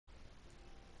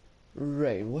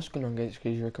Right, what's going on guys,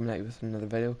 because you're coming out with another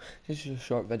video. This is a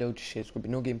short video, just say it's going to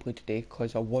be no gameplay today,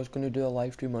 because I was going to do a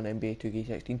live stream on NBA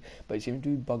 2K16, but it seems to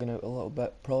be bugging out a little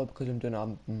bit, probably because I'm doing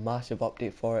a massive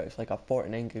update for it. It's like a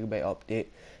 49GB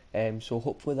update, so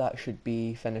hopefully that should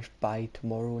be finished by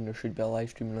tomorrow, and there should be a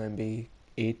live stream on NBA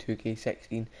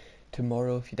 2K16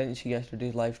 tomorrow. If you didn't see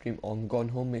yesterday's live stream on Gone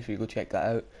Home, make sure you go check that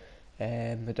out.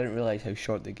 I didn't realise how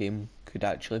short the game could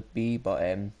actually be,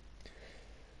 but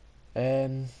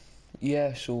um,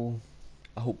 yeah, so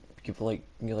I hope you like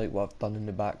what I've done in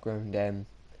the background.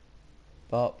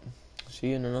 But see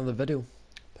you in another video.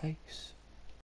 Peace.